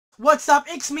What's up?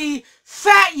 It's me,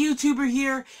 Fat YouTuber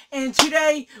here, and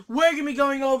today we're gonna be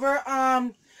going over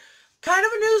kind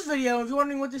of a news video. If you're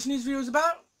wondering what this news video is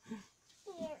about,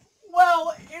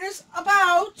 well, it is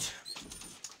about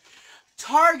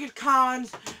Target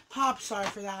Con's pop. Sorry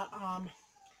for that.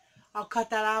 I'll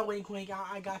cut that out. Wink, wink.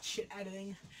 I got shit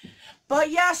editing. But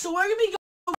yeah, so we're gonna be going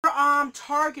over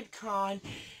Target Con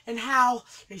and how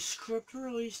they script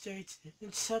release dates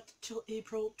and set till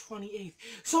April 28th.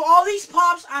 So all these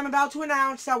pops I'm about to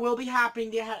announce that will be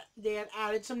happening, they had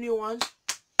added some new ones.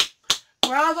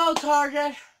 Bravo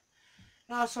Target.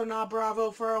 And also not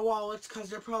bravo for our wallets, because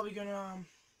they're probably gonna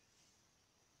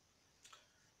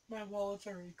my wallet's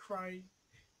already crying.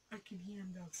 I can hear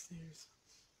them downstairs.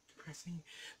 Depressing.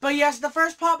 But yes, the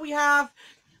first pop we have,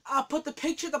 I'll put the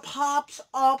picture of the pops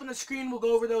up on the screen. We'll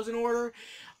go over those in order.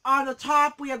 On the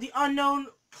top, we have the unknown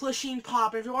plushing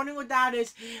pop. If you're wondering what that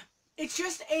is, it's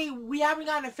just we haven't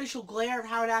got an official glare of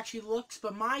how it actually looks,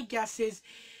 but my guess is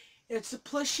it's a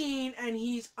plushing and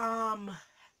he's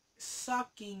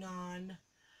sucking on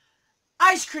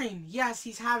ice cream. Yes,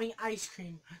 he's having ice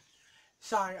cream.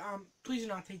 Sorry, please do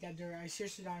not take that dirt. I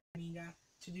seriously don't mean that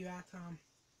to do that.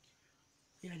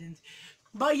 Yeah, I didn't.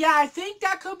 But yeah, I think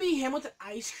that could be him with an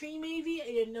ice cream, maybe.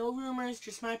 No rumors,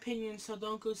 just my opinion. So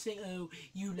don't go saying, "Oh,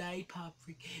 you lied, Pop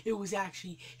Freak." It was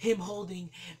actually him holding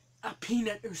a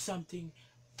peanut or something.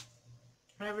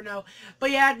 I never know.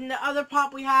 But yeah, the other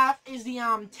pop we have is the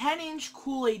 10-inch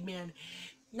Kool-Aid Man.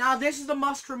 Now this is the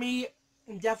must for me.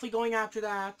 I'm definitely going after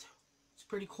that. It's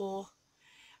pretty cool.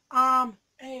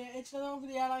 Hey, it's another over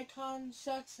the Ad Icon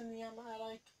sets and the in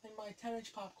my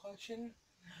 10-inch pop collection.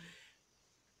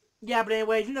 Yeah, but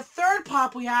anyways, and the third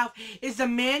pop we have is the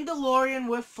Mandalorian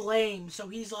with flames. So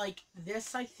he's like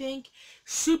this, I think.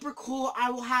 Super cool.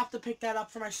 I will have to pick that up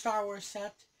for my Star Wars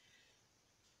set.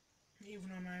 Even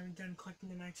though I haven't done collecting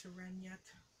the Knights of Ren yet.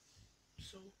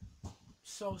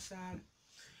 So sad.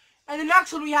 And the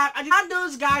next one we have, I did not know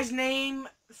this guy's name.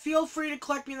 Feel free to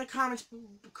correct me in the comments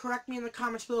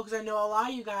below, because I know a lot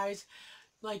of you guys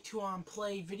like to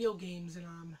play video games and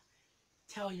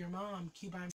tell your mom, "Can you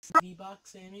buy me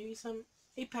 $50 and maybe some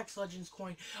Apex Legends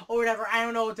coin," or whatever. I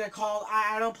don't know what they're called.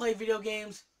 I don't play video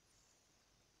games.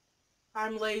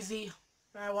 I'm lazy.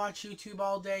 I watch YouTube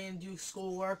all day and do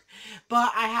schoolwork,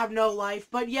 but I have no life.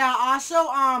 But yeah,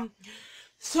 also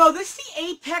so this is the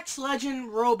Apex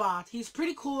Legend robot. He's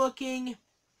pretty cool looking,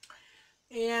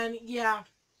 and yeah.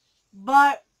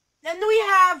 But then we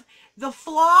have the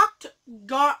flocked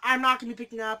I'm not going to be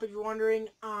picking that up if you're wondering.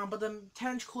 But the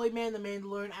 10-inch Kool-Aid Man, the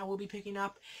Mandalorian, I will be picking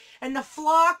up. And the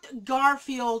flocked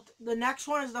Garfield, the next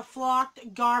one is the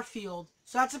flocked Garfield.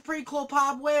 So that's a pretty cool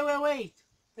pop. Wait.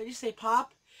 Did you say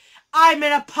pop? I'm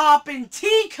in a pop and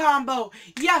tea combo.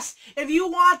 Yes, if you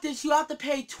want this, you have to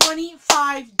pay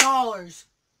 $25.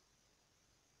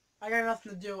 I got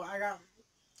nothing to do.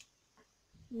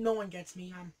 No one gets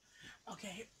me.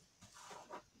 Okay.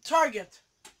 Target.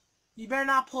 You better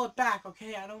not pull it back,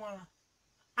 okay? I don't wanna.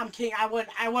 I'm kidding. I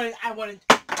wouldn't.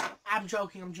 I'm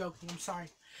joking. I'm sorry.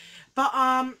 But,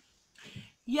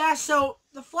 yeah, so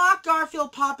the Flock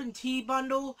Garfield Pop and Tea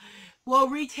bundle will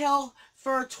retail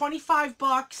for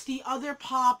 $25. The other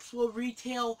pops will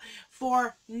retail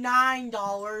for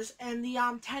 $9. And the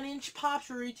 10-inch pops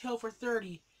will retail for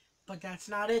 $30. But that's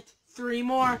not it. 3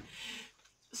 more.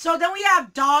 So then we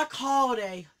have Doc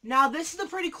Holiday. Now this is a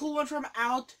pretty cool one from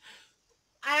Out.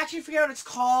 I actually forget what it's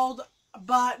called,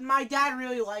 but my dad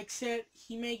really likes it.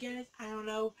 He may get it. I don't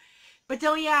know. But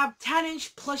then we have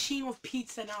 10-inch plushing with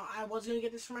pizza. Now I was gonna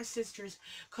get this for my sisters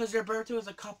because their birthday was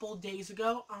a couple days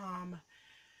ago.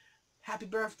 Happy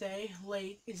birthday,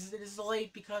 late. It is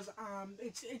late because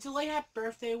it's a late happy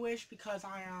birthday wish because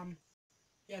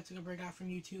yeah, it took a break out from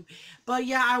YouTube. But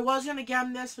yeah, I was going to get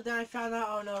him this, but then I found out,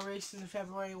 oh no, race is in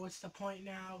February, what's the point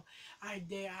now? I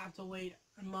have to wait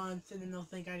a month, and then they'll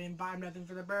think I didn't buy him nothing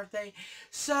for their birthday.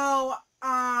 So,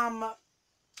 I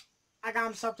got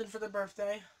him something for their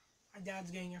birthday. My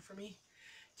dad's getting it for me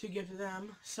to give to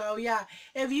them. So yeah,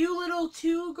 if you little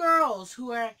 2 girls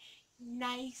who are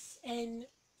nice and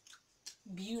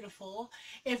beautiful,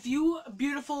 if you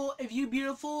beautiful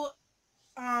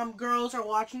girls are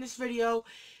watching this video,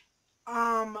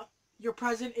 your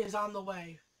present is on the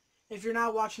way. If you're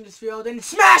not watching this video, then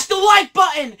smash the like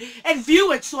button and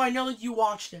view it so I know that you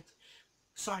watched it.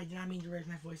 Sorry, did not mean to raise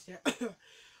my voice there.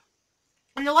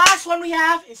 And the last one we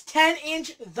have is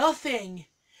 10-inch The Thing.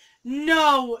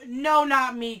 No,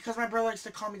 not me, because my brother likes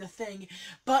to call me The Thing.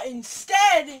 But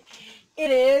instead,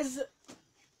 it is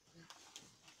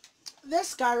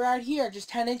this guy right here, just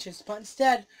 10 inches. But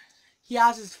instead, he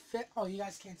has his fit. Oh, you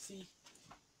guys can't see.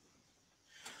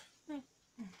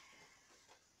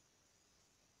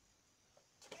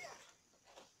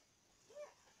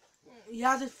 he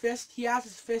has his fist. He has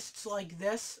his fists like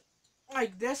this,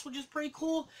 which is pretty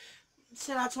cool.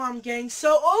 So that's what I'm getting.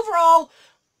 So overall,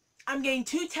 I'm getting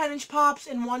 2 10-inch pops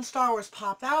and 1 Star Wars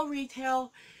pop. That'll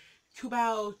retail to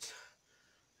about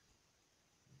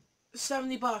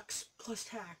 $70 plus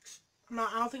tax. I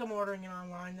don't think I'm ordering it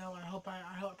online though. I hope I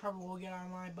probably will get it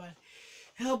online, but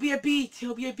he'll be a beat.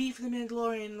 He'll be a beat for the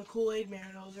Mandalorian and the Kool-Aid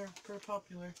Man. Those are pretty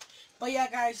popular. But yeah,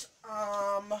 guys.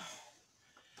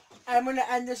 I'm gonna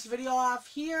end this video off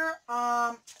here.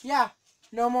 Yeah.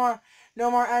 No more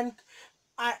end.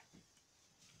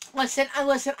 Listen.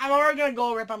 I'm already gonna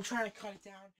go rip. I'm trying to cut it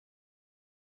down.